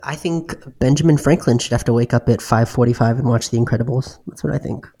I think Benjamin Franklin should have to wake up at 5:45 and watch The Incredibles. That's what I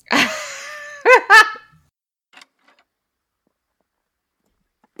think.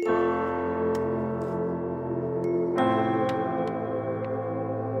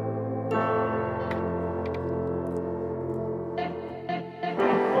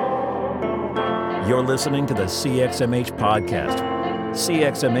 You're listening to the CXMH podcast.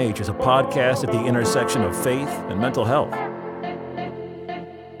 CXMH is a podcast at the intersection of faith and mental health.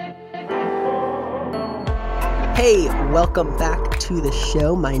 Hey, welcome back to the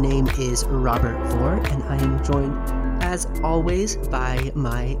show. My name is Robert Vore, and I am joined, as always, by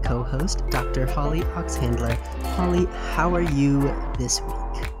my co-host, Dr. Holly Oxhandler. Holly, how are you this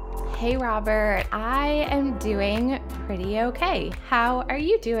week? Hey, Robert. I am doing pretty okay. How are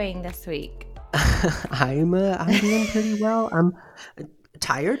you doing this week? I'm doing pretty well. I'm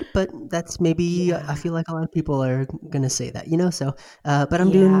tired, but that's maybe I feel like a lot of people are gonna say that, so but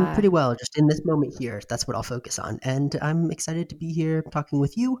I'm doing pretty well just in this moment here. That's what I'll focus on, and I'm excited to be here talking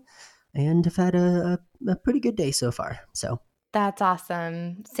with you, and have had a pretty good day so far. So that's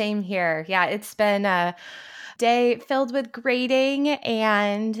awesome. Same here. Yeah, it's been a day filled with grading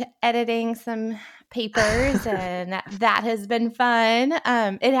and editing some papers, and that has been fun.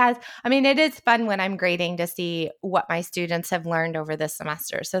 It is fun when I'm grading to see what my students have learned over this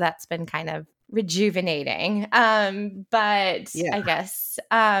semester. So that's been kind of rejuvenating. But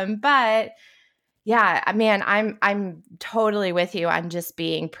yeah, man, I'm totally with you on just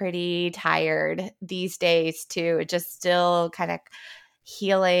being pretty tired these days too. Just still kind of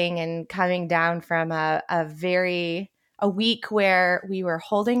healing and coming down from a week where we were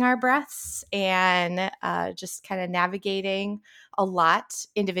holding our breaths and just kind of navigating a lot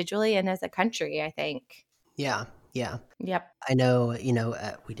individually and as a country, I think. Yeah. Yep. I know,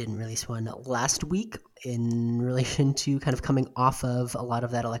 we didn't release one last week in relation to kind of coming off of a lot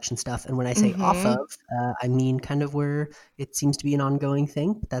of that election stuff. And when I say off of, I mean kind of where it seems to be an ongoing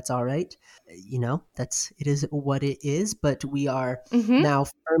thing, but that's all right. It is what it is. But we are now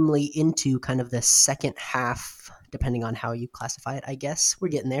firmly into kind of the second half, depending on how you classify it, I guess we're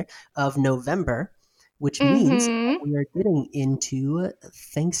getting there, of November, which means we are getting into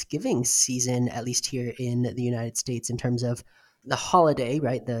Thanksgiving season, at least here in the United States, in terms of the holiday,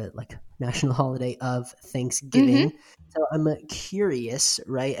 right? The national holiday of Thanksgiving. So I'm curious,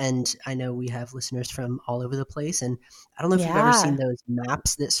 right? And I know we have listeners from all over the place. And I don't know if you've ever seen those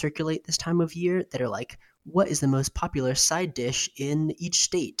maps that circulate this time of year that are like, what is the most popular side dish in each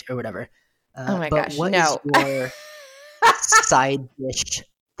state or whatever? Oh my but gosh, what no. is your side dish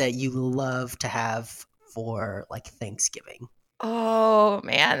that you love to have for Thanksgiving? Oh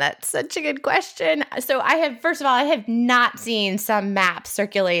man, that's such a good question. So I have not seen some maps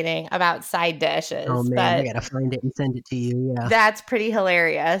circulating about side dishes. Oh man, I gotta find it and send it to you. Yeah, that's pretty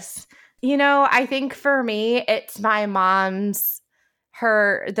hilarious. I think for me, it's my mom's,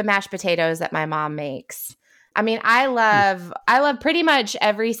 the mashed potatoes that my mom makes. I mean, I love pretty much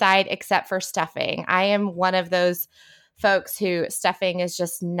every side except for stuffing. I am one of those folks who stuffing is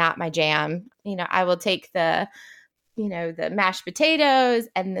just not my jam. I will take the mashed potatoes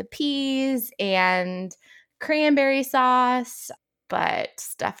and the peas and cranberry sauce, but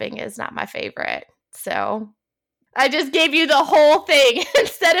stuffing is not my favorite. So I just gave you the whole thing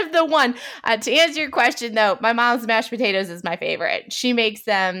instead of the one. To answer your question, though, my mom's mashed potatoes is my favorite. She makes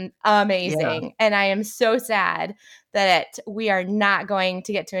them amazing. Yeah. And I am so sad that we are not going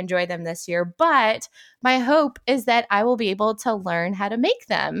to get to enjoy them this year. But my hope is that I will be able to learn how to make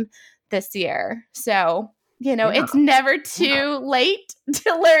them this year. So, it's never too late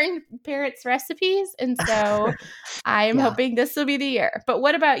to learn parents' recipes. And so I am hoping this will be the year. But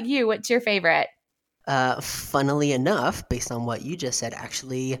what about you? What's your favorite? Funnily enough, based on what you just said,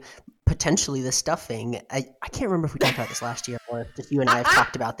 actually, potentially the stuffing. I can't remember if we talked about this last year or if just you and I have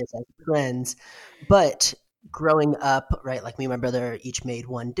talked about this as friends, but growing up, right, me and my brother each made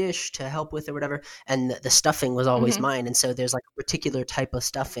one dish to help with or whatever, and the stuffing was always mine. And so there's a particular type of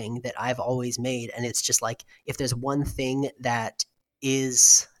stuffing that I've always made, and it's just if there's one thing that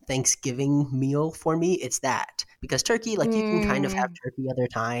is Thanksgiving meal for me, it's that. Because turkey, you can kind of have turkey other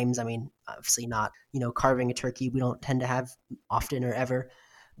times. I mean, obviously not, carving a turkey we don't tend to have often or ever.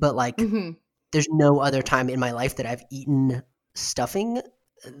 But there's no other time in my life that I've eaten stuffing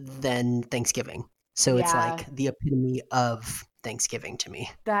than Thanksgiving. So it's the epitome of Thanksgiving to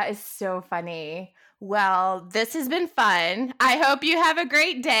me. That is so funny. Well, this has been fun. I hope you have a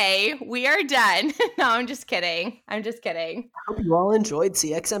great day. We are done. No, I'm just kidding. I hope you all enjoyed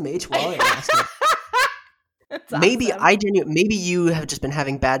CXMH while it lasted. That's Maybe awesome. maybe you have just been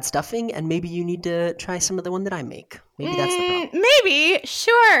having bad stuffing, and maybe you need to try some of the one that I make. Maybe that's the problem. Maybe.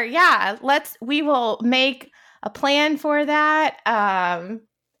 Sure. Yeah. We will make a plan for that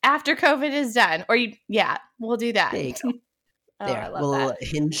after COVID is done. We'll do that. There you go. Oh, There, I love we'll that.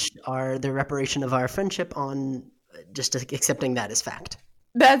 hinge the reparation of our friendship on just accepting that as fact.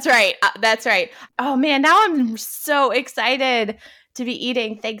 That's right. That's right. Oh man, now I'm so excited to be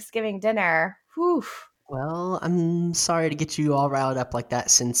eating Thanksgiving dinner. Whew. Well, I'm sorry to get you all riled up like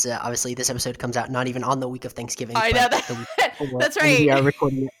that, since obviously this episode comes out not even on the week of Thanksgiving, I know but the week that. before, That's and we right. are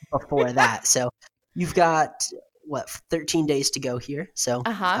recording it before that. So you've got 13 days to go here. So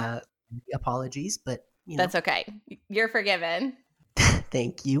apologies, but That's okay. You're forgiven.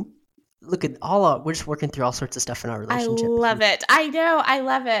 Thank you. Look at we're just working through all sorts of stuff in our relationship. I love it. I know. I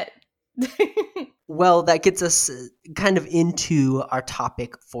love it. Well, that gets us kind of into our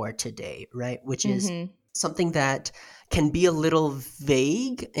topic for today, right? Which is something that can be a little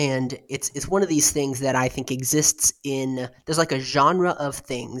vague, and it's one of these things that I think exists there's like a genre of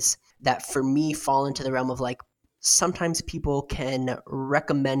things that for me fall into the realm of like, sometimes people can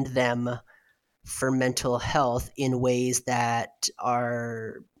recommend them for mental health in ways that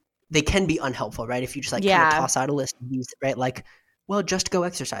they can be unhelpful, right? If you just kind of toss out a list of these, right? Like, well, just go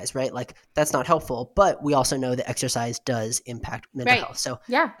exercise, right? Like, that's not helpful, but we also know that exercise does impact mental health. So,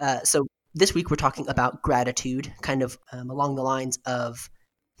 so this week we're talking about gratitude, kind of along the lines of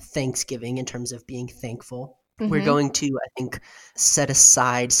Thanksgiving in terms of being thankful. We're going to, I think, set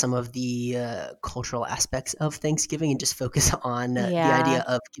aside some of the cultural aspects of Thanksgiving and just focus on the idea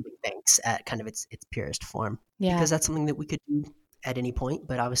of giving thanks at kind of its purest form. Yeah. Because that's something that we could do at any point,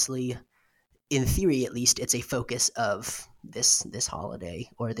 but obviously, in theory at least, it's a focus of this holiday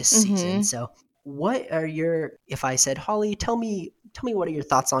or this season. So what are if I said, Holly, tell me what are your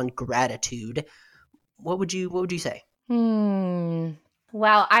thoughts on gratitude, what would you say?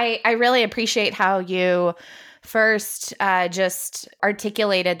 Well, I really appreciate how you first just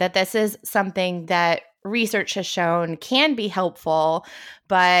articulated that this is something that research has shown can be helpful,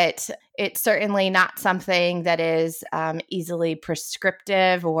 but it's certainly not something that is easily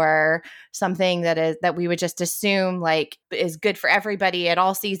prescriptive or something that we would just assume like is good for everybody at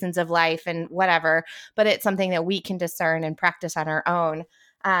all seasons of life and whatever, but it's something that we can discern and practice on our own.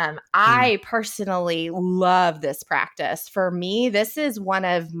 I personally love this practice. For me, this is one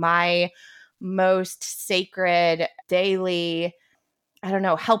of my most sacred daily,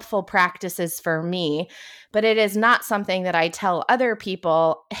 helpful practices for me, but it is not something that I tell other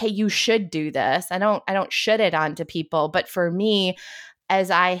people, hey, you should do this. I don't should it onto people. But for me,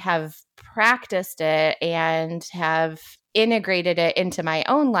 as I have practiced it and have integrated it into my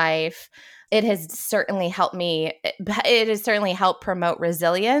own life, it has certainly helped me. It has certainly helped promote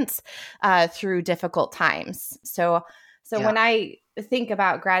resilience through difficult times. So when I think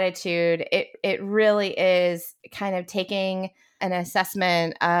about gratitude, it really is kind of taking an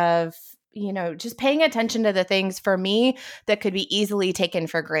assessment of, just paying attention to the things for me that could be easily taken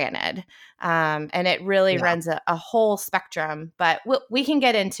for granted. And it really runs a whole spectrum, but we can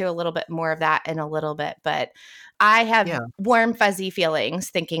get into a little bit more of that in a little bit. But I have warm, fuzzy feelings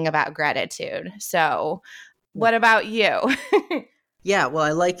thinking about gratitude. So what about you? Yeah, well,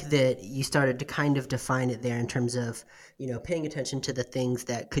 I like that you started to kind of define it there in terms of, paying attention to the things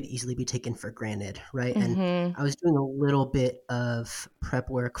that could easily be taken for granted, right? And I was doing a little bit of prep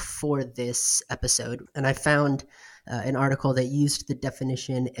work for this episode, and I found an article that used the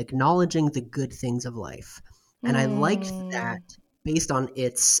definition acknowledging the good things of life. And I liked that based on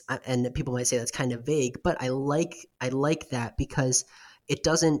and people might say that's kind of vague, but I like that because it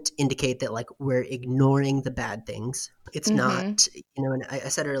doesn't indicate that like we're ignoring the bad things. It's not, and I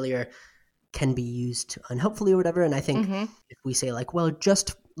said earlier, can be used unhelpfully or whatever. And I think if we say like, well,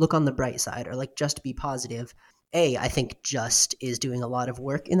 just look on the bright side or like just be positive, I think just is doing a lot of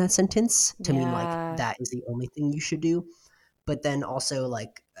work in that sentence to mean like that is the only thing you should do. But then also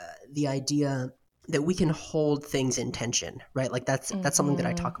like the idea that we can hold things in tension, right? Like that's something that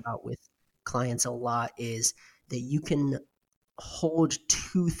I talk about with clients a lot, is that you can hold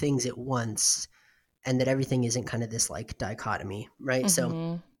two things at once and that everything isn't kind of this like dichotomy, right?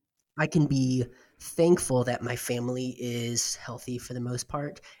 So I can be thankful that my family is healthy for the most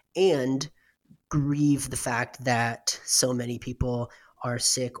part and grieve the fact that so many people are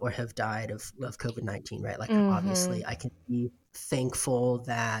sick or have died of COVID-19, right? Like obviously I can be thankful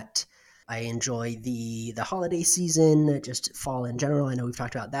that I enjoy the holiday season, just fall in general. I know we've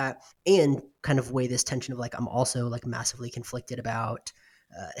talked about that, and kind of weigh this tension of like, I'm also like massively conflicted about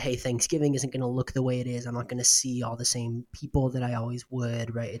hey, Thanksgiving isn't going to look the way it is. I'm not going to see all the same people that I always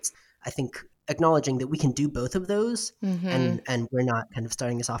would, right? I think acknowledging that we can do both of those, Mm-hmm. and we're not kind of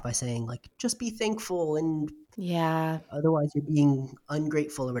starting this off by saying like, just be thankful and Yeah. otherwise you're being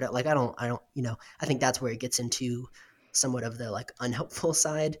ungrateful or whatever. Like, I don't, I think that's where it gets into somewhat of the like unhelpful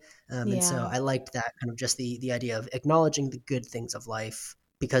side. And so Yeah. I liked that kind of just the idea of acknowledging the good things of life,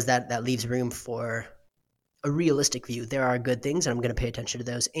 because that leaves room for a realistic view. There are good things and I'm going to pay attention to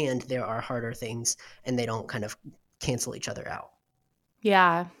those, and there are harder things and they don't kind of cancel each other out.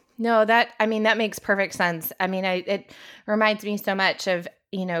 Yeah. No, that makes perfect sense. It reminds me so much of,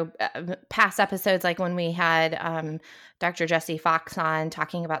 past episodes, like when we had Dr. Jesse Fox on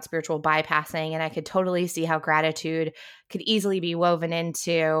talking about spiritual bypassing, and I could totally see how gratitude could easily be woven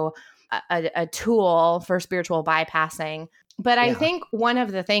into a tool for spiritual bypassing. But I Yeah. think one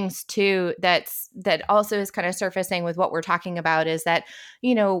of the things too that also is kind of surfacing with what we're talking about is that,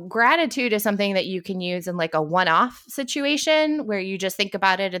 gratitude is something that you can use in like a one-off situation where you just think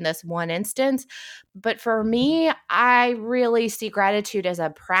about it in this one instance. But for me, I really see gratitude as a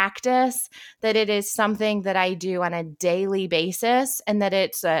practice, that it is something that I do on a daily basis, and that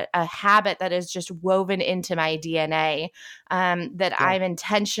it's a habit that is just woven into my DNA, that Yeah. I'm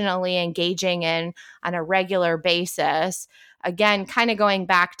intentionally engaging in on a regular basis. Again, kind of going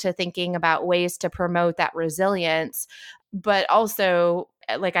back to thinking about ways to promote that resilience, but also,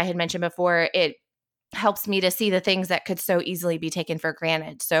 like I had mentioned before, it helps me to see the things that could so easily be taken for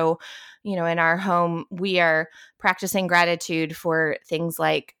granted. So, in our home, we are practicing gratitude for things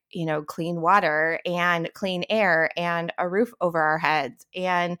like, clean water and clean air and a roof over our heads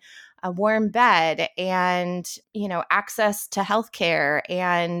and a warm bed and, access to healthcare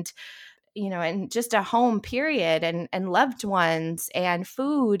and and just a home period, and loved ones and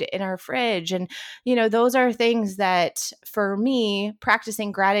food in our fridge. And, those are things that for me,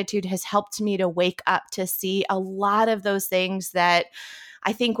 practicing gratitude has helped me to wake up to see a lot of those things that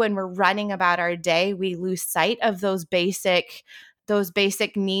I think when we're running about our day, we lose sight of those basic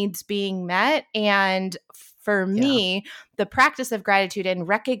needs being met. And for me, the practice of gratitude and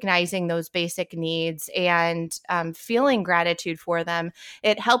recognizing those basic needs and feeling gratitude for them,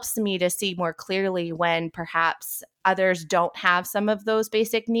 it helps me to see more clearly when perhaps others don't have some of those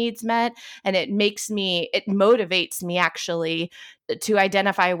basic needs met. And it motivates me actually to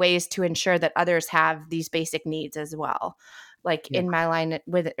identify ways to ensure that others have these basic needs as well. Like Yeah. in my line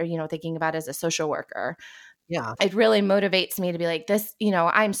with, thinking about as a social worker. Yeah. It really motivates me to be like this,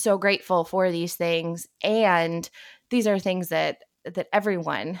 I'm so grateful for these things. And these are things that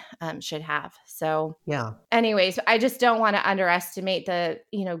everyone should have. So Yeah. anyways, I just don't want to underestimate the,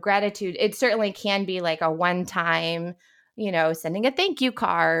 gratitude. It certainly can be like a one-time, sending a thank you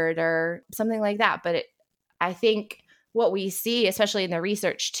card or something like that. But I think what we see, especially in the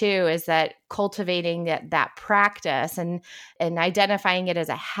research too, is that cultivating that practice and identifying it as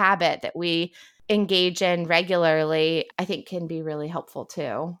a habit that we engage in regularly, I think can be really helpful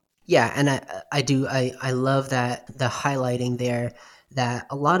too. Yeah, and I love that, the highlighting there, that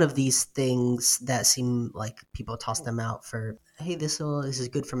a lot of these things that seem like people toss them out for, hey, this is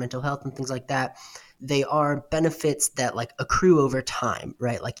good for mental health and things like that, they are benefits that like accrue over time,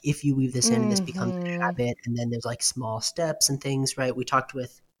 right? Like if you weave this in, this becomes a habit, and then there's like small steps and things, right? We talked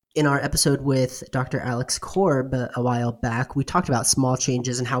in our episode with Dr. Alex Korb a while back, we talked about small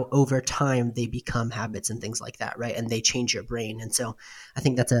changes and how over time they become habits and things like that, right? And they change your brain. And so I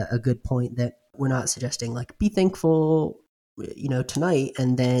think that's a good point, that we're not suggesting like be thankful, tonight,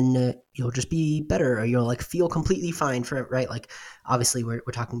 and then you'll just be better, or you'll like feel completely fine for it, right? Like obviously we're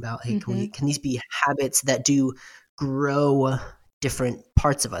talking about, hey, can these be habits that do grow different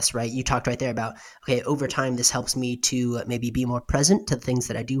parts of us, right? You talked right there about, okay, over time, this helps me to maybe be more present to the things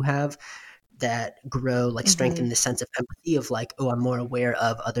that I do have, that grow, like strengthen the sense of empathy of like, oh, I'm more aware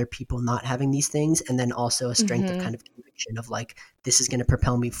of other people not having these things. And then also a strength of kind of conviction of like, this is going to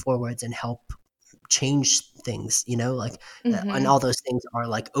propel me forwards and help change things, and all those things are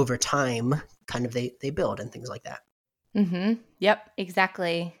like over time, kind of they build and things like that. Yep,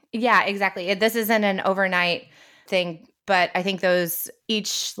 exactly. Yeah, exactly. This isn't an overnight thing, but I think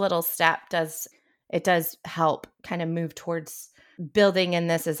each little step does help kind of move towards building in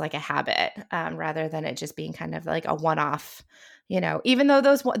this as like a habit, rather than it just being kind of like a one-off, even though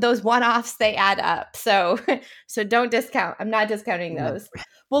those one-offs, they add up. So don't discount. I'm not discounting those.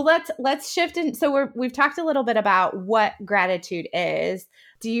 Well, let's shift in. So we've talked a little bit about what gratitude is.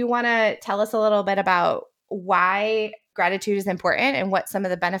 Do you want to tell us a little bit about why gratitude is important and what some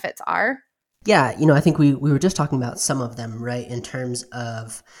of the benefits are? Yeah, I think we were just talking about some of them, right? In terms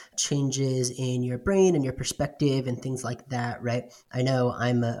of changes in your brain and your perspective and things like that, right? I know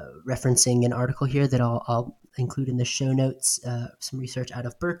I'm referencing an article here that I'll include in the show notes, some research out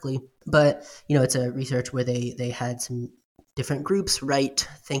of Berkeley. But, it's a research where they had some different groups write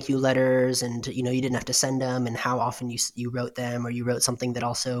thank you letters, and, you didn't have to send them, and how often you wrote them, or you wrote something that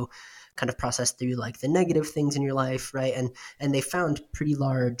also kind of processed through like the negative things in your life, right? And they found pretty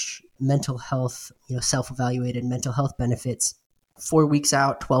large mental health, self-evaluated mental health benefits 4 weeks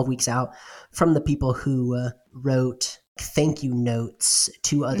out, 12 weeks out from the people who wrote thank you notes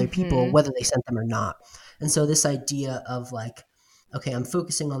to other people, whether they sent them or not. And so this idea of like, okay, I'm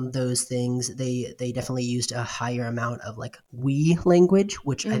focusing on those things. They definitely used a higher amount of like we language,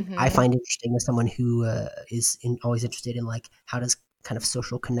 which I find interesting as someone who is always interested in like how does kind of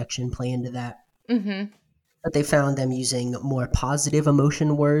social connection play into that. But they found them using more positive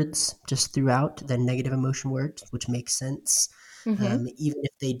emotion words just throughout than negative emotion words, which makes sense. Even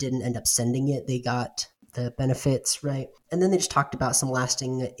if they didn't end up sending it, they got the benefits, right? And then they just talked about some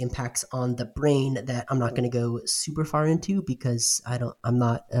lasting impacts on the brain that I'm not going to go super far into because I'm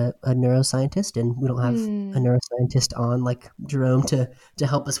not a neuroscientist, and we don't have a neuroscientist on like Jerome to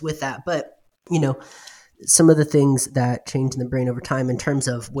help us with that. But, some of the things that change in the brain over time in terms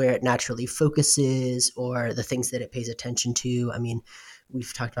of where it naturally focuses or the things that it pays attention to. I mean,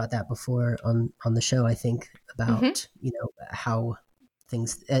 we've talked about that before on the show, I think, about, how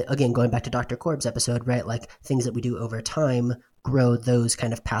things, again, going back to Dr. Korb's episode, right? Like things that we do over time grow those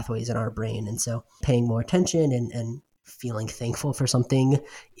kind of pathways in our brain. And so paying more attention and feeling thankful for something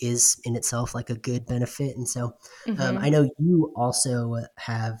is in itself like a good benefit. And so I know you also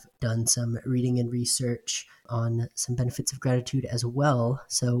have done some reading and research on some benefits of gratitude as well.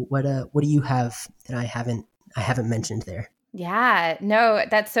 So what do you have that I haven't mentioned there? Yeah, no,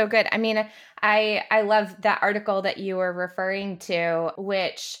 that's so good. I mean, I love that article that you were referring to,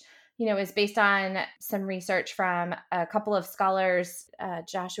 which, is based on some research from a couple of scholars,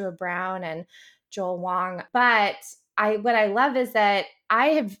 Joshua Brown and Joel Wong. But what I love is that I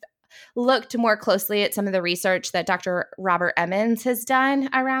have looked more closely at some of the research that Dr. Robert Emmons has done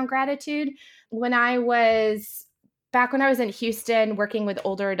around gratitude. Back when I was in Houston working with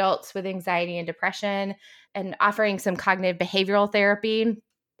older adults with anxiety and depression and offering some cognitive behavioral therapy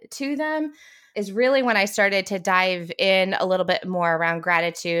to them, is really when I started to dive in a little bit more around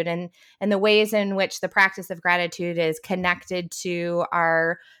gratitude and the ways in which the practice of gratitude is connected to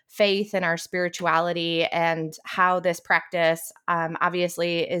our faith and our spirituality, and how this practice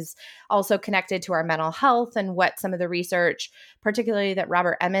obviously is also connected to our mental health, and what some of the research, particularly that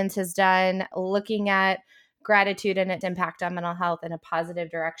Robert Emmons has done, looking at gratitude and its impact on mental health in a positive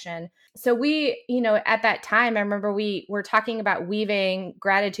direction. So we, at that time, I remember we were talking about weaving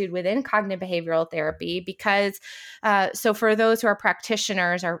gratitude within cognitive behavioral therapy because, so for those who are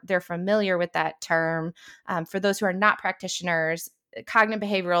practitioners, they're familiar with that term. For those who are not practitioners, cognitive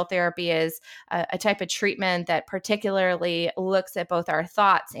behavioral therapy is a type of treatment that particularly looks at both our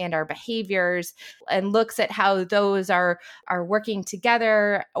thoughts and our behaviors, and looks at how those are working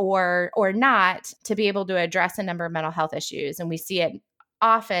together or not to be able to address a number of mental health issues. And we see it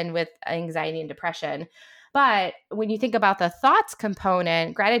often with anxiety and depression. But when you think about the thoughts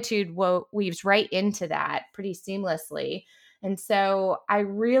component, gratitude weaves right into that pretty seamlessly. And so I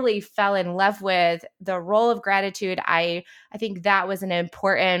really fell in love with the role of gratitude. I think that was an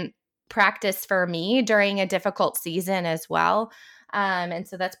important practice for me during a difficult season as well. And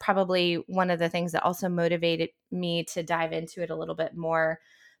so that's probably one of the things that also motivated me to dive into it a little bit more.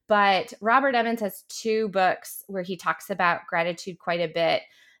 But Robert Emmons has 2 books where he talks about gratitude quite a bit.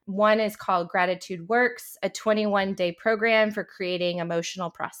 One is called Gratitude Works, a 21-day program for creating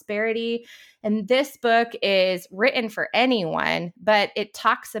emotional prosperity. And this book is written for anyone, but it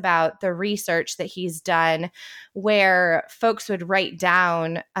talks about the research that he's done where folks would write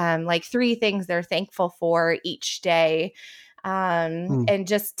down like 3 things they're thankful for each day. And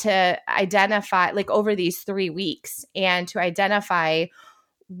just to identify, like over these 3 weeks, and to identify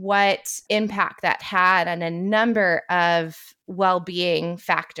what impact that had on a number of well-being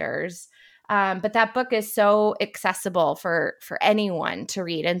factors. But that book is so accessible for anyone to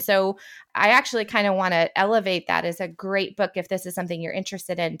read. And so I actually kind of want to elevate that as a great book if this is something you're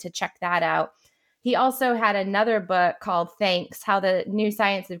interested in, to check that out. He also had another book called Thanks, How the New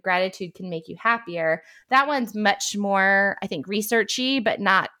Science of Gratitude Can Make You Happier. That one's much more, I think, researchy, but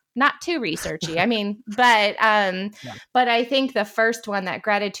not too researchy. I mean, but I think the first one, that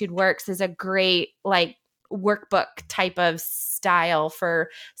Gratitude Works, is a great like workbook type of style for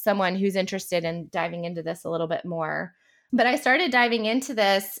someone who's interested in diving into this a little bit more. But I started diving into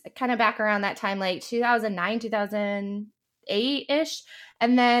this kind of back around that time, like 2009, 2008-ish.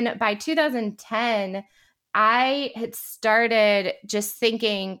 And then by 2010, I had started just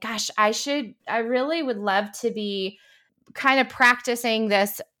thinking, gosh, I really would love to be kind of practicing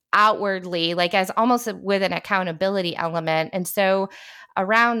this outwardly, like as almost with an accountability element. And so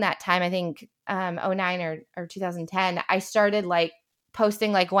around that time, I think 09 or 2010, I started like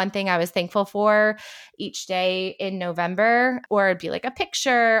posting like one thing I was thankful for each day in November, or it'd be like a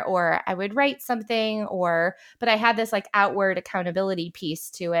picture, or I would write something, but I had this like outward accountability piece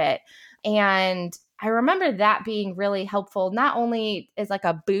to it. And I remember that being really helpful, not only as like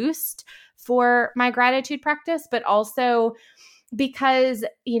a boost for my gratitude practice, but also because,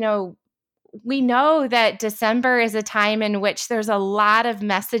 we know that December is a time in which there's a lot of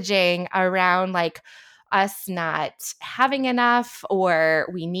messaging around like us not having enough, or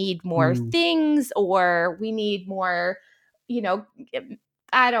we need more things, or we need more,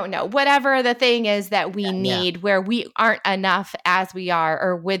 I don't know, whatever the thing is that we need, where we aren't enough as we are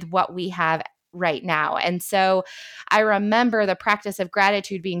or with what we have right now. And so I remember the practice of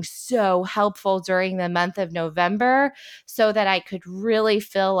gratitude being so helpful during the month of November, so that I could really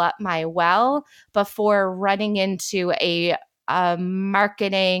fill up my well before running into a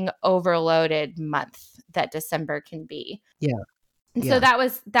marketing overloaded month that December can be. Yeah. And so that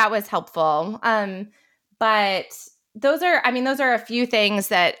was helpful. But those are a few things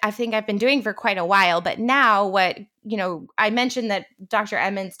that I think I've been doing for quite a while. But now I mentioned that Dr.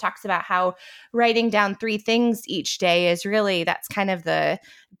 Emmons talks about how writing down 3 things each day is really, that's kind of the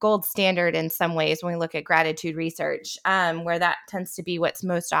gold standard in some ways when we look at gratitude research, where that tends to be what's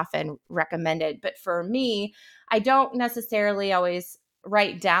most often recommended. But for me, I don't necessarily always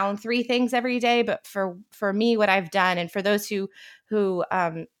write down 3 things every day, but for me, what I've done, and for those who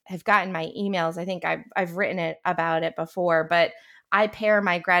have gotten my emails, I think I've written about it before, but I pair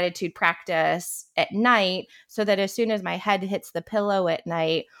my gratitude practice at night so that as soon as my head hits the pillow at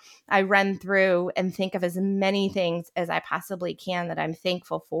night, I run through and think of as many things as I possibly can that I'm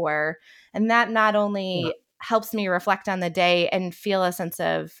thankful for. And that not only helps me reflect on the day and feel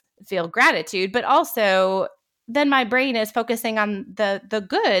gratitude, but also then my brain is focusing on the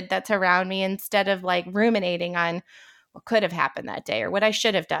good that's around me instead of like ruminating on what could have happened that day or what I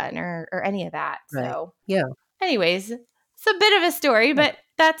should have done or any of that. Right. So anyways, it's a bit of a story, but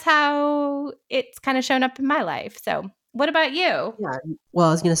that's how it's kind of shown up in my life. So what about you? Yeah. Well,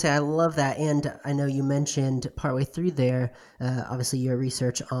 I was going to say, I love that. And I know you mentioned partway through there, obviously your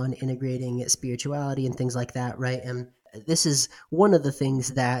research on integrating spirituality and things like that, right? And this is one of the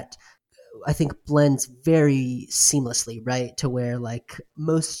things that I think blends very seamlessly, right? To where like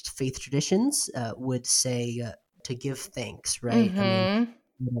most faith traditions would say to give thanks, right? Mm-hmm. I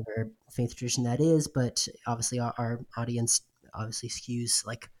mean, whatever faith tradition that is, but obviously our audience obviously skews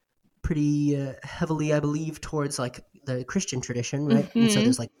like pretty heavily, I believe, towards like the Christian tradition, right? Mm-hmm. And so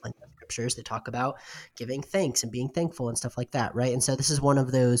there's like plenty of scriptures that talk about giving thanks and being thankful and stuff like that, right? And so this is one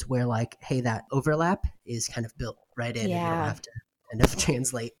of those where like, hey, that overlap is kind of built right in, and you don't have to kind of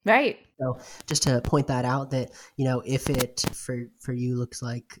translate. Right. So just to point that out, that, if it for you looks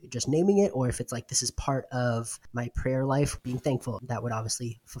like just naming it, or if it's like, this is part of my prayer life, being thankful, that would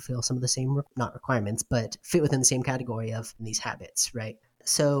obviously fulfill some of the same, not requirements, but fit within the same category of these habits, right?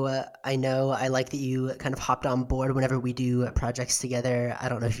 So I know I like that you kind of hopped on board whenever we do projects together. I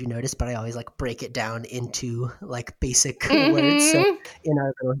don't know if you noticed, but I always like break it down into like basic words. So in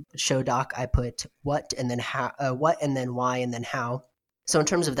our show doc, I put what and then how, what and then why and then how. So in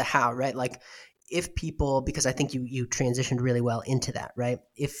terms of the how, right? Like if people, because I think you transitioned really well into that, right?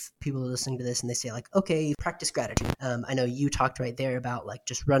 If people are listening to this and they say like, okay, practice gratitude. I know you talked right there about like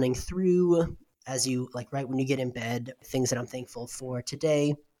just running through as you like, right when you get in bed, things that I'm thankful for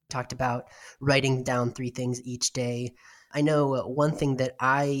today. Talked about writing down 3 things each day. I know one thing that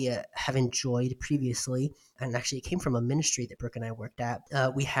I have enjoyed previously, and actually it came from a ministry that Brooke and I worked at.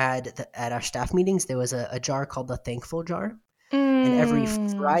 We had at our staff meetings, there was a jar called the Thankful Jar. And every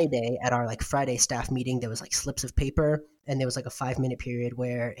Friday at our like Friday staff meeting, there was like slips of paper, and there was like a 5-minute period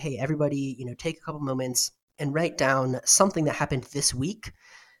where, hey, everybody, take a couple moments and write down something that happened this week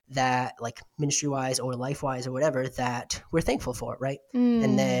that like ministry wise or life wise or whatever that we're thankful for. Right.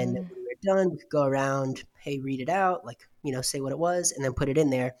 And then when we're done, we could go around, hey, read it out, like, say what it was, and then put it in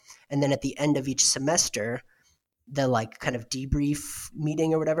there. And then at the end of each semester, the like kind of debrief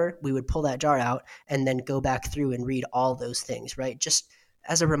meeting or whatever, we would pull that jar out and then go back through and read all those things, right? Just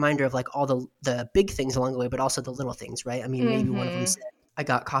as a reminder of like all the big things along the way, but also the little things, right? I mean, maybe one of them said I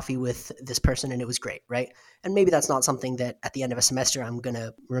got coffee with this person and it was great, right? And maybe that's not something that at the end of a semester I'm going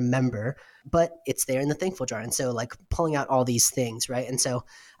to remember, but it's there in the thankful jar. And so like pulling out all these things, right? And so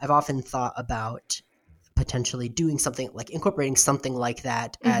I've often thought about potentially doing something like incorporating something like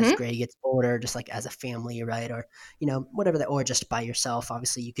that as Gray gets older, just like as a family, right? Or, whatever that, or just by yourself.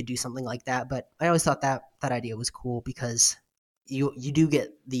 Obviously you could do something like that. But I always thought that idea was cool because you do get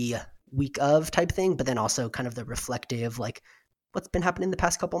the week of type thing, but then also kind of the reflective, like what's been happening the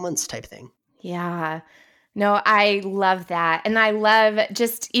past couple months type thing. Yeah. No, I love that. And I love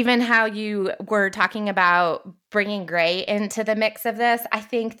just even how you were talking about bringing Gray into the mix of this. I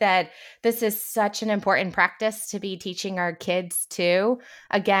think that this is such an important practice to be teaching our kids too.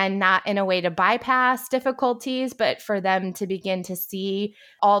 Again, not in a way to bypass difficulties, but for them to begin to see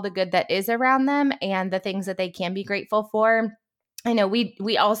all the good that is around them and the things that they can be grateful for. I know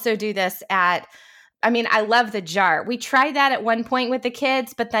we also do this I love the jar. We tried that at one point with the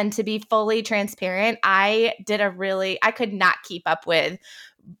kids, but then to be fully transparent, I could not keep up with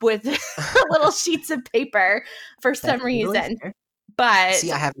little sheets of paper for some reason. Fair. But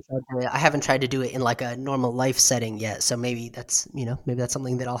see, I haven't tried to do it in like a normal life setting yet. So maybe that's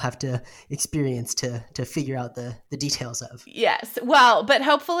something that I'll have to experience to figure out the details of. Yes. Well, but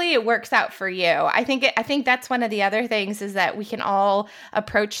hopefully it works out for you. I think that's one of the other things is that we can all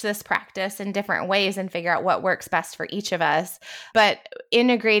approach this practice in different ways and figure out what works best for each of us. But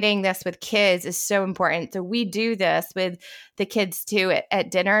integrating this with kids is so important. So we do this with the kids too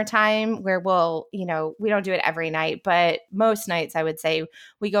at dinner time where we don't do it every night, but most nights I would say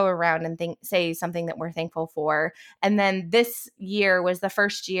we go around and say something that we're thankful for. And then this year was the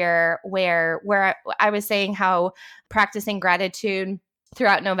first year where I was saying how practicing gratitude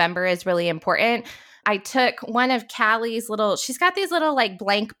throughout November is really important. I took one of Callie's she's got these little like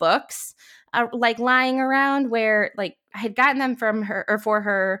blank books like lying around where like I had gotten them from her or for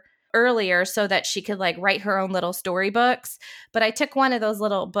her earlier so that she could like write her own little storybooks. But I took one of those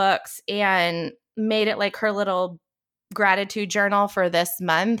little books and made it like her little gratitude journal for this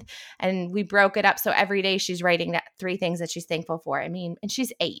month. And we broke it up. So every day she's writing 3 things that she's thankful for. And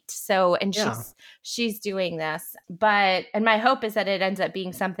she's 8. So, and she's doing this, and my hope is that it ends up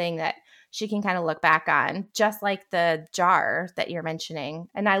being something that she can kind of look back on, just like the jar that you're mentioning.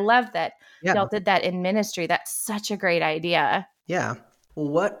 And I love that y'all did that in ministry. That's such a great idea. Yeah.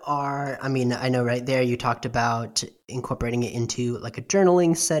 I know right there you talked about incorporating it into like a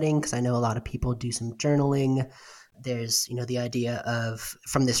journaling setting, because I know a lot of people do some journaling. There's, the idea of,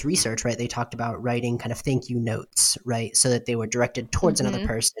 from this research, right, they talked about writing kind of thank you notes, right, so that they were directed towards another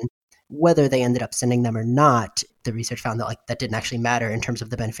person. Whether they ended up sending them or not, the research found that that didn't actually matter in terms of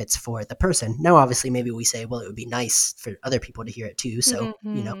the benefits for the person. Now, obviously, maybe we say, well, it would be nice for other people to hear it too. So,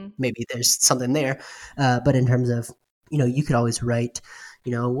 maybe there's something there. But in terms of, you could always write,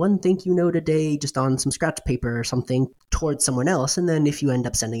 one thank you note a day just on some scratch paper or something towards someone else. And then if you end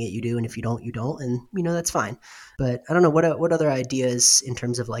up sending it, you do. And if you don't, you don't. And, that's fine. But I don't know, what other ideas in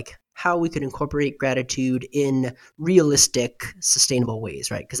terms of like how we could incorporate gratitude in realistic, sustainable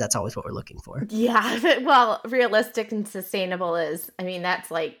ways, right? Because that's always what we're looking for. Yeah. Well, realistic and sustainable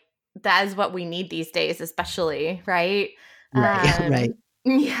that is what we need these days, especially, right? Right.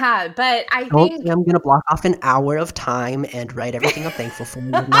 Yeah, but I Don't think say I'm going to block off an hour of time and write everything I'm thankful for.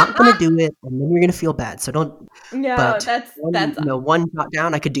 You're not going to do it, and then you're going to feel bad. So don't. No, but that's one jot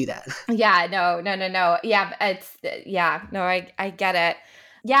down. I could do that. Yeah, no. Yeah, I get it.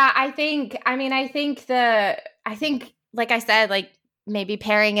 Yeah, I think like I said, like maybe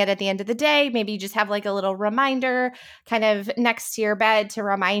pairing it at the end of the day, maybe you just have like a little reminder kind of next to your bed to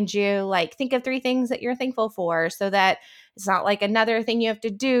remind you, like, think of 3 things that you're thankful for, so that it's not like another thing you have to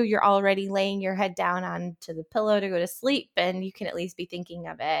do. You're already laying your head down onto the pillow to go to sleep, and you can at least be thinking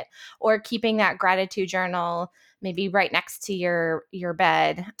of it. Or keeping that gratitude journal maybe right next to your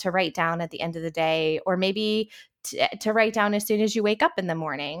bed to write down at the end of the day, or maybe to write down as soon as you wake up in the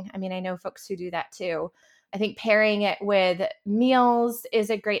morning. I know folks who do that too. I think pairing it with meals is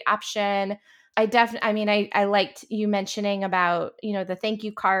a great option. I liked you mentioning about, the thank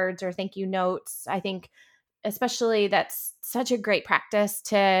you cards or thank you notes. I think especially that's such a great practice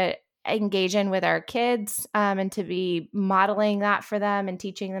to engage in with our kids, and to be modeling that for them and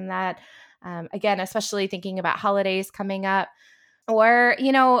teaching them that. Again, especially thinking about holidays coming up. Or,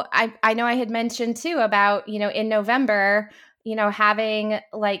 I know I had mentioned too about, in November, having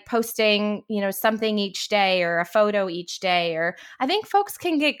like posting, something each day or a photo each day, or I think folks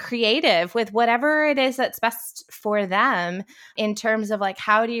can get creative with whatever it is that's best for them in terms of like,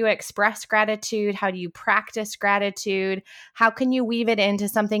 how do you express gratitude? How do you practice gratitude? How can you weave it into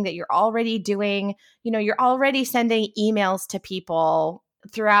something that you're already doing? You're already sending emails to people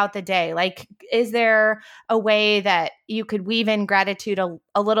throughout the day. Like, is there a way that you could weave in gratitude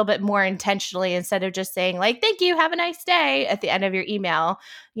a little bit more intentionally instead of just saying like, thank you, have a nice day at the end of your email?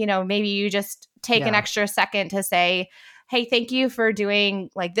 Maybe you just take an extra second to say, hey, thank you for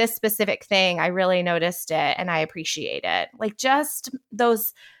doing like this specific thing. I really noticed it and I appreciate it. Like just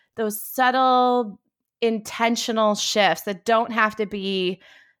those subtle intentional shifts that don't have to be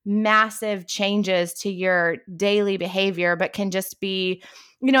massive changes to your daily behavior, but can just be,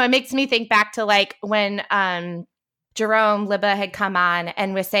 it makes me think back to like when Jerome Libba had come on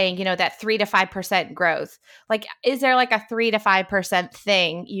and was saying, that 3 to 5% growth. Like, is there like a 3 to 5%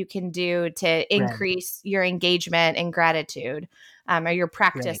 thing you can do to increase your engagement and gratitude, or your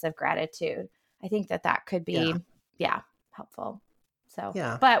practice of gratitude? I think that could be, helpful. So,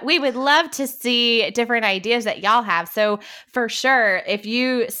 but we would love to see different ideas that y'all have. So for sure, if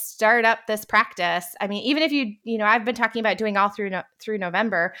you start up this practice, I mean, even if I've been talking about doing all through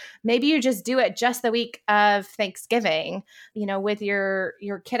November, maybe you just do it just the week of Thanksgiving, with your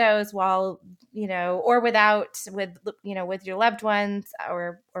kiddos while, or with your loved ones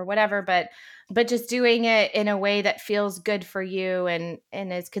or whatever, but just doing it in a way that feels good for you and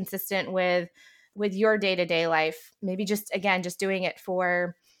is consistent with your day-to-day life. Maybe just doing it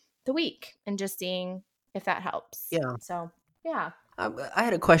for the week and just seeing if that helps. Yeah. So, yeah. I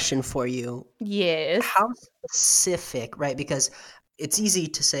had a question for you. Yes. How specific, right? Because it's easy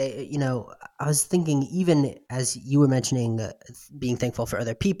to say, I was thinking even as you were mentioning being thankful for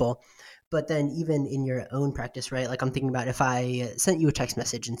other people, but then even in your own practice, right? Like I'm thinking about if I sent you a text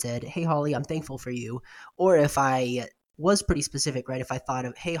message and said, hey, Holly, I'm thankful for you. Or if I was pretty specific, right? If I thought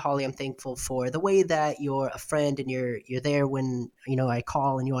of, hey, Holly, I'm thankful for the way that you're a friend and you're there when, I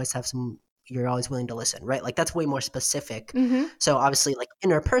call and you're always willing to listen, right? Like that's way more specific. Mm-hmm. So obviously like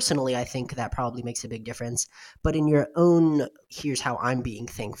interpersonally, I think that probably makes a big difference. But in your own, here's how I'm being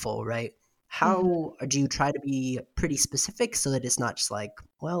thankful, right? How do you try to be pretty specific so that it's not just like,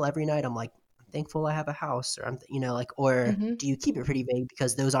 well, every night I'm like, I'm thankful I have a house or do you keep it pretty vague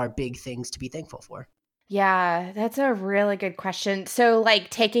because those are big things to be thankful for? Yeah, that's a really good question. So like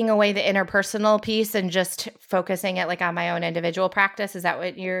taking away the interpersonal piece and just focusing it like on my own individual practice, is that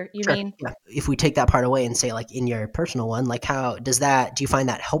what you Sure. mean? Yeah. If we take that part away and say like in your personal one, like how do you find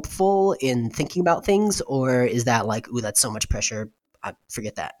that helpful in thinking about things, or is that like, ooh, that's so much pressure, I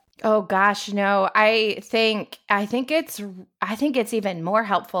forget that? Oh gosh, no. I think it's even more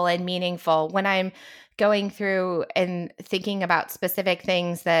helpful and meaningful when I'm going through and thinking about specific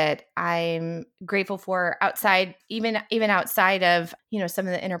things that I'm grateful for outside, even outside of, some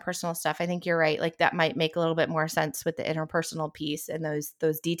of the interpersonal stuff. I think you're right. Like that might make a little bit more sense with the interpersonal piece and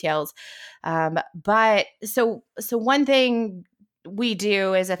those details. But so one thing we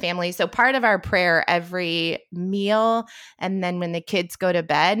do as a family. So part of our prayer every meal, and then when the kids go to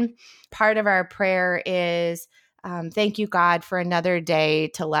bed, part of our prayer is, thank you, God, for another day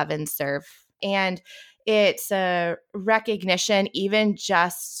to love and serve. And it's a recognition, even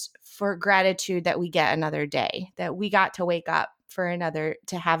just for gratitude that we get another day, that we got to wake up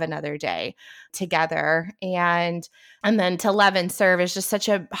to have another day together. And then to love and serve is just such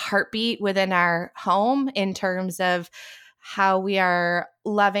a heartbeat within our home in terms of how we are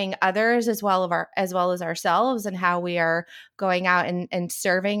loving others as well as ourselves, and how we are going out and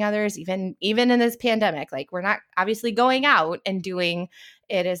serving others, even in this pandemic. Like we're not obviously going out and doing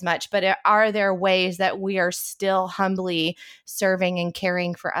it as much, but are there ways that we are still humbly serving and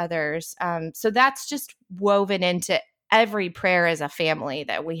caring for others? So that's just woven into every prayer as a family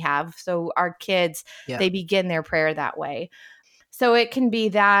that we have. So our kids, they begin their prayer that way. So it can be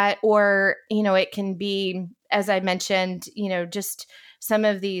that, or, it can be, as I mentioned, just some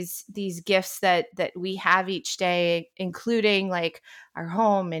of these gifts that we have each day, including like our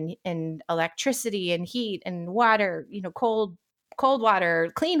home and electricity and heat and water, cold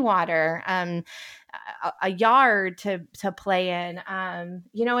water, clean water, a yard to play in,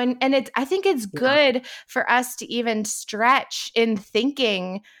 and I think it's good for us to even stretch in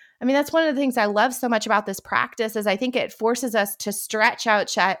thinking. I mean, that's one of the things I love so much about this practice is I think it forces us to stretch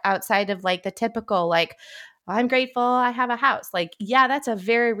outside of like the typical, like, well, I'm grateful I have a house. Like, yeah, that's a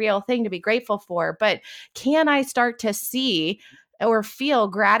very real thing to be grateful for. But can I start to see or feel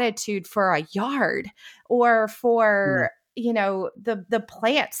gratitude for a yard or for, the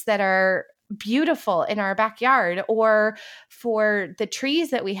plants that are beautiful in our backyard, or for the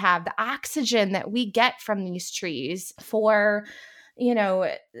trees that we have, the oxygen that we get from these trees, for,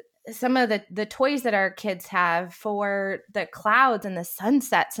 some of the toys that our kids have, for the clouds and the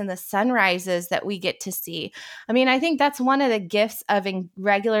sunsets and the sunrises that we get to see. I mean, I think that's one of the gifts of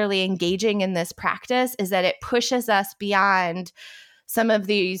regularly engaging in this practice, is that it pushes us beyond some of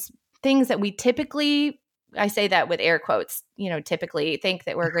these things that we typically, I say that with air quotes, typically think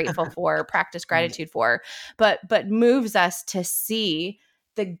that we're grateful for, practice gratitude for, but moves us to see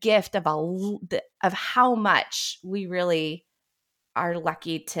the gift of how much we really are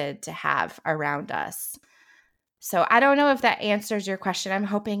lucky to have around us. So I don't know if that answers your question. I'm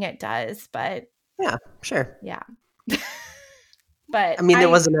hoping it does, but yeah, sure. Yeah. But I mean, there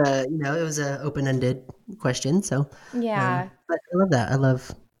wasn't it was an open-ended question. So yeah, but I love that. I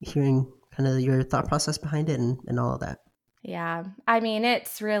love hearing kind of your thought process behind it and all of that. Yeah. I mean,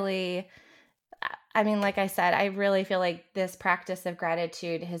 it's really, like I said, I really feel like this practice of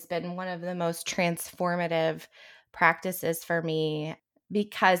gratitude has been one of the most transformative practices for me,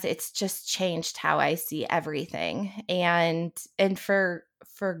 because it's just changed how I see everything, and for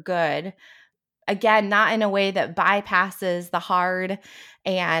good. Again, not in a way that bypasses the hard,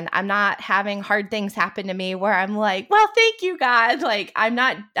 and I'm not having hard things happen to me where I'm like, well, thank you, God. Like, I'm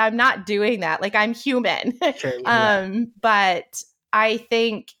not doing that. Like, I'm human. Sure, yeah. But I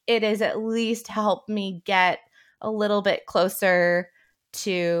think it has at least helped me get a little bit closer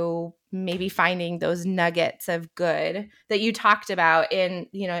to maybe finding those nuggets of good that you talked about in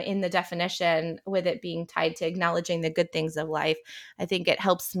the definition, with it being tied to acknowledging the good things of life. I think it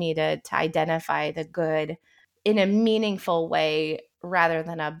helps me to identify the good in a meaningful way rather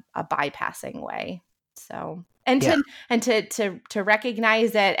than a bypassing way. So, and to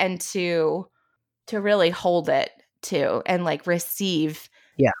recognize it, and to really hold it too, and like receive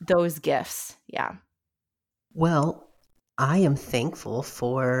those gifts. Yeah. Well, I am thankful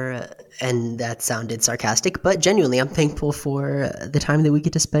for, and that sounded sarcastic, but genuinely, I'm thankful for the time that we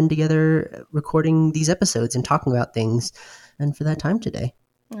get to spend together recording these episodes and talking about things, and for that time today.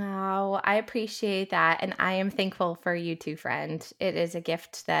 Oh, I appreciate that. And I am thankful for you too, friend. It is a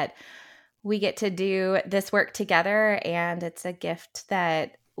gift that we get to do this work together, and it's a gift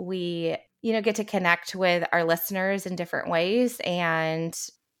that we, get to connect with our listeners in different ways. And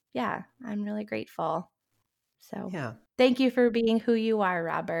yeah, I'm really grateful. So yeah. Thank you for being who you are,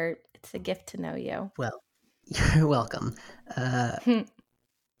 Robert. It's a gift to know you. Well, you're welcome. That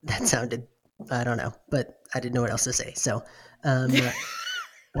sounded, I don't know, but I didn't know what else to say. So, hey,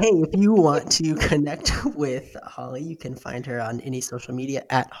 if you want to connect with Holly, you can find her on any social media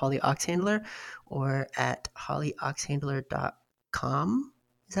at Holly Oxhandler or at hollyoxhandler.com.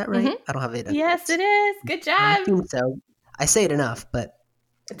 Is that right? Mm-hmm. I don't have it. Yes, it is. Good job. I think so. I say it enough, but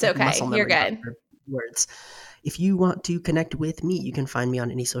it's okay. You're good. Words. If you want to connect with me, you can find me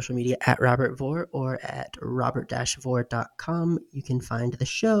on any social media at Robert Vore or at robert-vore.com. You can find the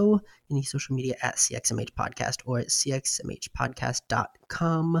show, any social media at CXMH Podcast or at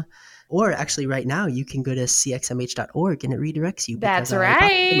cxmhpodcast.com. Or actually right now, you can go to cxmh.org and it redirects you. That's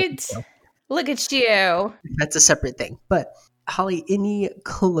right. Look at you. That's a separate thing. But Holly, any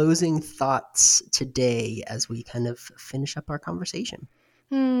closing thoughts today as we kind of finish up our conversation?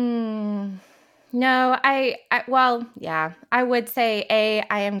 No, I would say,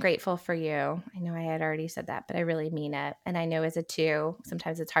 I am grateful for you. I know I had already said that, but I really mean it. And I know as a two,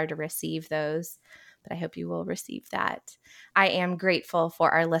 sometimes it's hard to receive those, but I hope you will receive that. I am grateful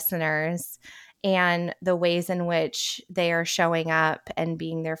for our listeners and the ways in which they are showing up and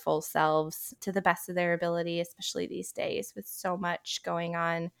being their full selves to the best of their ability, especially these days with so much going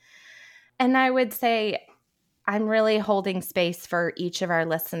on. And I would say I'm really holding space for each of our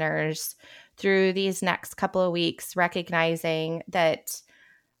listeners through these next couple of weeks, recognizing that,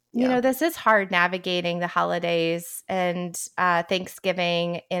 this is hard, navigating the holidays and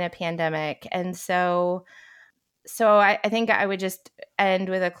Thanksgiving in a pandemic. And so I think I would just end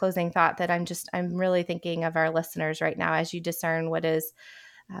with a closing thought that I'm really thinking of our listeners right now as you discern what is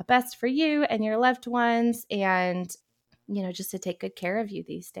best for you and your loved ones, and, just to take good care of you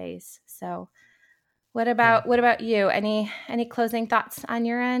these days. So what about you? Any closing thoughts on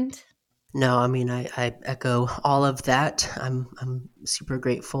your end? No, I mean, I echo all of that. I'm super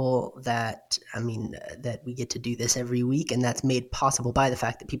grateful that we get to do this every week, and that's made possible by the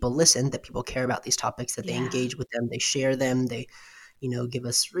fact that people listen, that people care about these topics, that they engage with them, they share them, they, give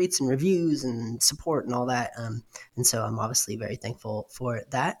us rates and reviews and support and all that. And so I'm obviously very thankful for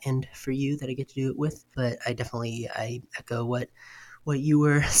that, and for you that I get to do it with. But I echo what what you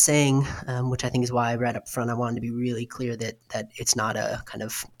were saying, which I think is why right up front I wanted to be really clear that it's not a kind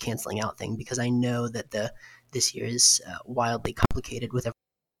of canceling out thing, because I know that this year is wildly complicated with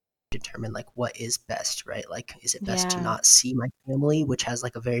determine like what is best, right? Like, is it best to not see my family, which has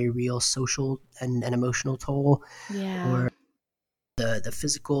like a very real social and emotional toll, or the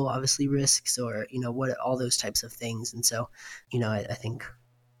physical obviously risks, or what, all those types of things. And so I think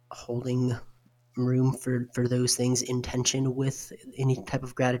holding room for those things in tension with any type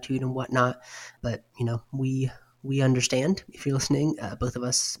of gratitude and whatnot. But we understand, if you're listening, both of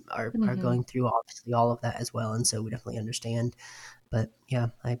us are going through obviously all of that as well, and so we definitely understand. But yeah,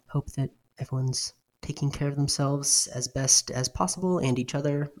 I hope that everyone's taking care of themselves as best as possible and each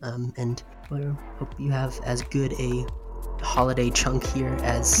other, and I hope you have as good a holiday chunk here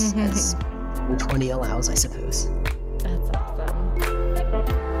as 2020 allows, I suppose. That's awesome.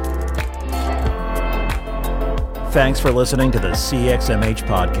 Thanks for listening to the CXMH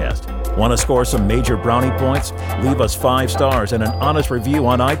podcast. Want to score some major brownie points? Leave us 5 stars and an honest review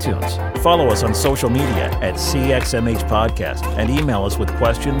on iTunes. Follow us on social media at CXMH Podcast and email us with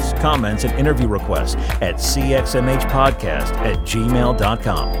questions, comments, and interview requests at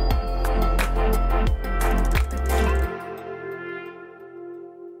cxmhpodcast@gmail.com.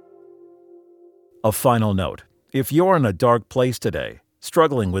 A final note. If you're in a dark place today,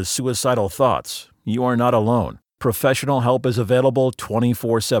 struggling with suicidal thoughts, you are not alone. Professional help is available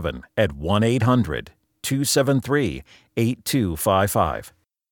 24/7 at 1-800-273-8255.